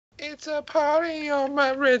it's a party on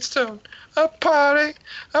my redstone. A party,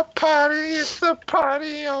 it's a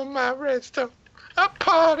party on my redstone. A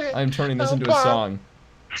party. I'm turning this into a song.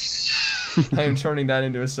 I am turning that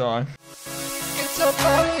into a song. It's a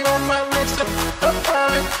party on my redstone. A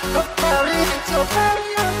party, it's a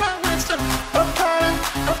party on my redstone. A party,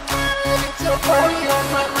 it's a party on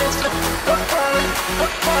my redstone. A party,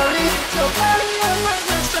 it's a party on my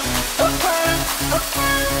redstone. A party,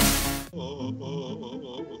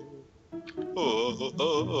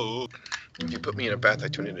 If you put me in a bath, I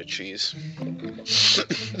turn into cheese.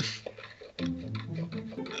 The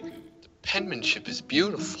penmanship is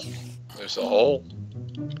beautiful. There's a hole.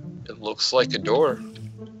 It looks like a door.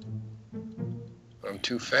 I'm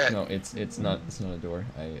too fat. No, it's not a door.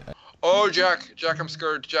 Oh, Jack, I'm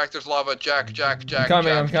scared. Jack, there's lava. Jack.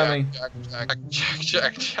 I'm coming. Jack,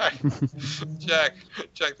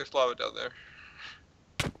 there's lava down there.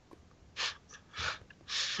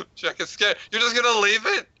 Jack is scared. You're just gonna leave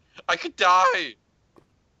it? I could die.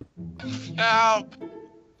 Help!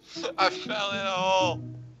 I fell in a hole.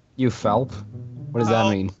 You felp? What does that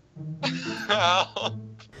mean? Help!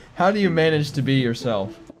 How do you manage to be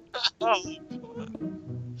yourself? Help!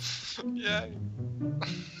 Yeah.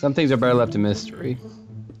 Some things are better left a mystery.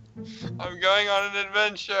 I'm going on an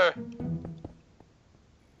adventure.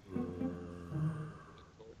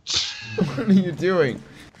 What are you doing?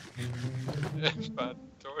 It's fun.